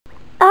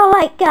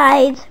Alright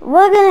guys,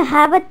 we're gonna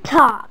have a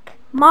talk.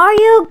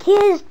 Mario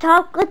Kids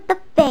Talk with the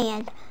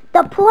Fans.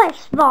 The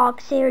plush vlog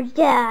series.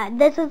 Yeah,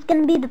 this is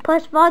gonna be the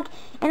plush vlog.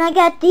 And I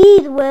got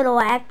these little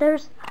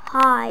actors.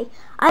 Hi.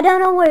 I don't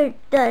know where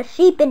the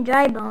sheep and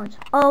dry bones.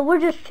 Oh, we're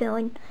just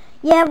chilling.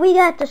 Yeah, we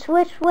got the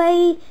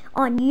Switchway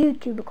on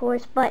YouTube, of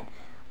course, but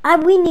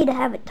we need to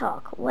have a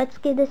talk. Let's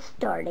get it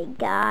started,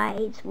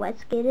 guys.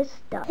 Let's get it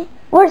started.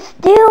 We're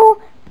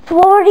still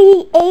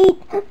 48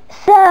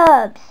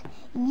 subs.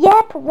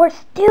 Yep, we're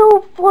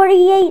still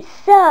 48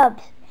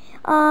 subs.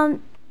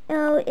 No,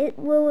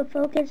 will it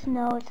focus?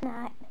 No, it's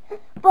not.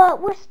 But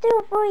we're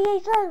still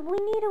 48 subs. We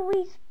need at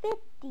least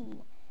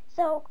 50.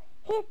 So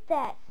hit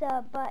that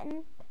sub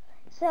button.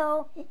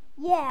 So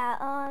yeah,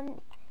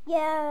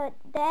 the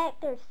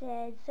actor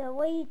said. So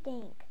what do you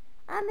think?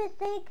 I'm gonna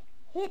think.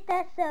 Hit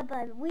that sub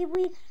button. We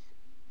reach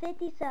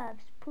 50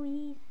 subs,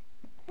 please.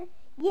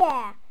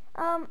 Yeah.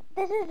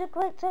 This is a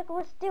quick check.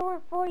 We're still in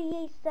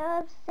 48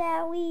 subs,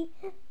 sadly,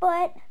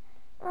 but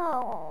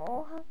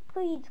oh,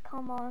 please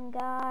come on,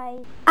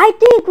 guys. I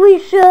think we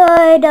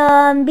should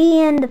be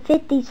in the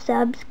 50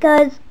 subs,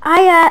 cause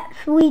I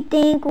actually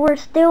think we're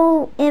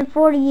still in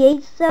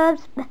 48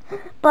 subs,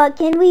 but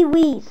can we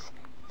reach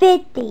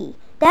 50?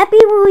 That'd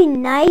be really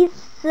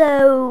nice.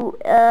 So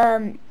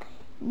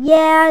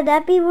yeah,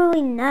 that'd be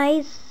really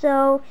nice.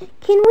 So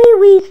can we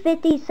reach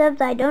 50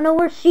 subs? I don't know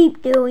what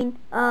sheep doing.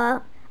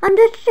 I'm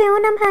just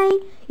showing them, hey.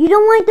 You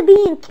don't like to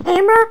be in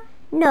camera?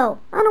 No,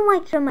 I don't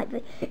like showing my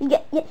face.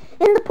 Yeah.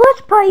 In the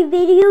plush party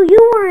video, you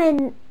were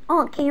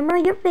on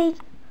camera, your face.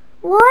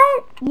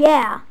 What?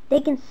 Yeah,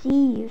 they can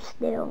see you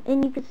still.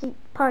 And you can see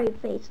part of your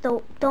face,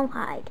 so don't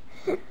hide.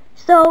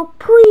 So,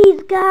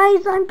 please,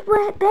 guys, I'm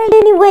begging.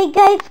 Anyway,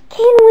 guys,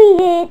 can we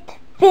hit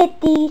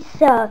 50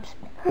 subs?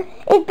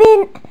 It's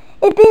been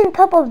a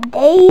couple of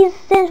days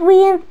since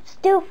we have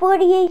still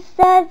 48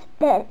 subs,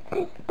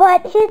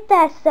 but hit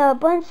that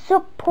sub and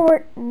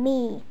support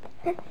me.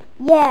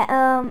 Yeah,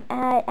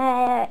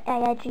 I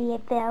actually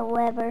hit that,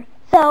 whatever.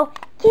 So,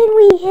 can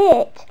we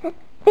hit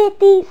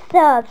 50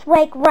 subs,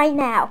 like right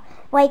now?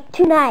 Like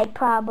tonight,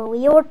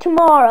 probably, or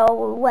tomorrow,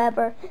 or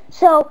whatever.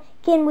 So,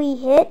 can we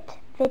hit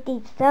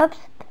 50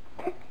 subs?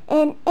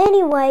 And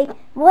anyway,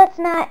 let's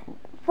not,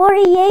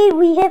 48,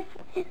 we hit,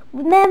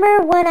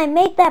 remember when I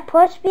made that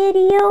push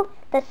video?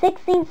 The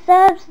 16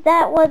 subs,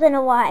 that wasn't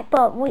a lot,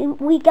 but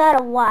we got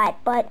a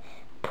lot. But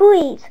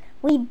please,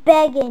 we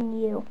begging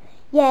you.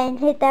 Yeah, and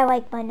hit that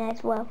like button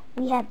as well.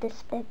 We have to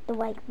stick the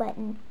like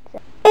button. So.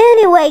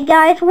 Anyway,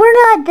 guys, we're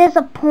not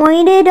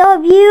disappointed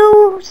of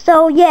you.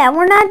 So yeah,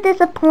 we're not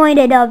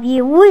disappointed of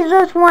you. We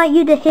just want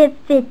you to hit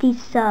 50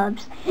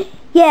 subs.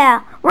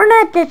 Yeah, we're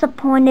not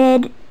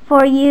disappointed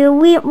for you.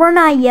 We're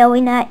not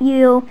yelling at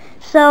you.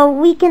 So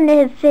we can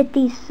hit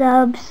 50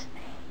 subs.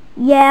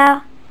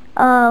 Yeah.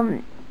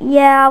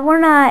 Yeah,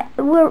 we're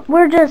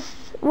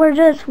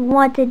just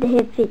wanted to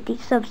hit 50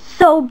 subs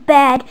so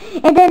bad.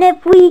 And then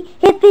if we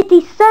hit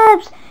 50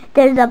 subs,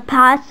 there's a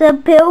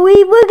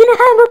possibility we're gonna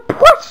have a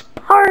push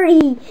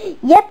party.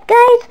 Yep,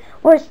 guys,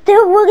 we're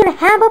gonna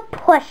have a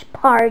push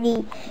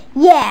party.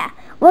 Yeah,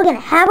 we're gonna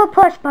have a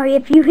push party.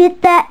 If you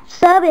hit that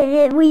sub and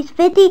it reaches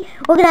 50,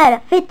 we're gonna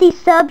have a 50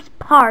 subs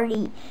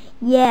party.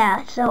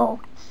 Yeah, so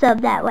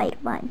sub that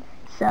like button.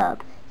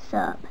 Sub.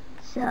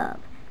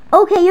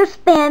 Okay, you're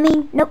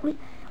spamming. Nope.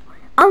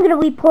 I'm gonna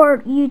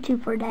report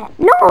YouTube for that.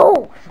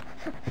 No!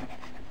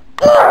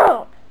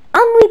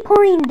 I'm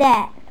reporting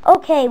that.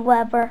 Okay,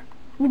 Weber.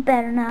 You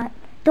better not.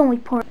 Don't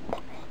report.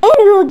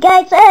 Anyway,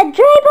 guys, I'm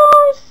sorry,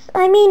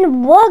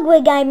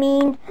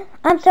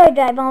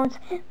 Dry Bones.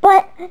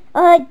 But,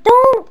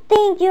 don't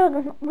think you're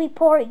gonna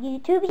report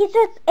YouTube. He's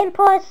just, and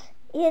plus,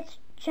 his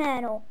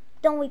channel.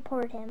 Don't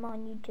report him on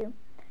YouTube.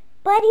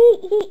 But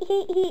he's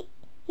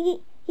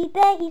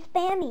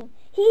spamming.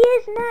 He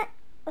is not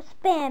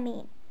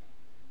spamming.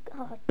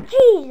 Oh,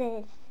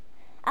 Jesus.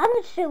 I'm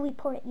just gonna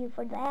report you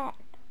for that.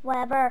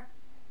 Whatever.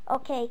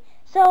 Okay,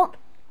 so,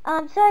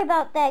 sorry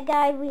about that,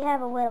 guys. We have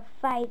a little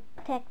fight,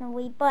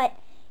 technically. But,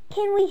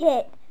 can we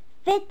hit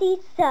 50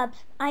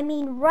 subs? I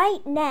mean,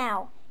 right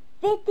now.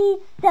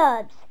 50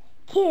 subs.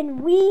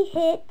 Can we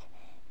hit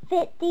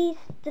 50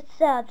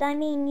 subs? I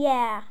mean,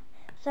 yeah.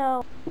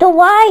 So, the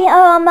why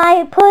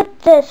I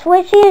put the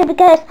switch here is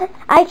because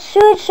I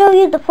should show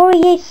you the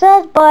 48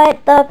 subs,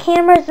 but the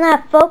camera's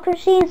not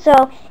focusing,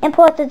 so, and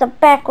plus it's a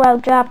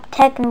background drop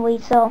technically,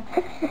 so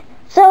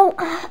we're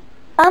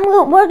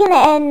gonna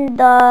end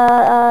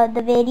the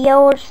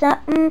video or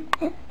something.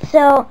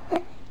 So,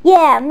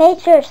 yeah, make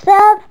sure to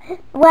sub,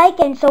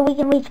 like, and so we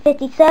can reach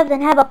 50 subs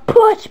and have a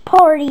push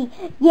party.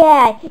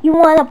 Yeah, you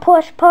want a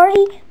push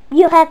party?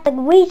 You have to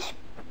reach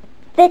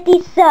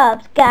 50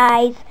 subs,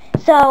 guys.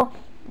 So,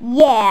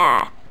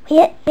 yeah,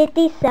 hit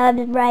 50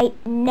 subs right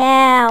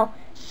now.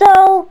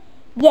 So,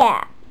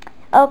 yeah.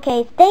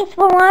 Okay, thanks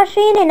for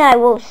watching, and I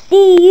will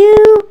see you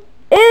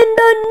in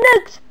the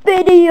next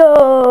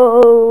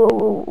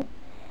video.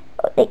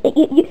 You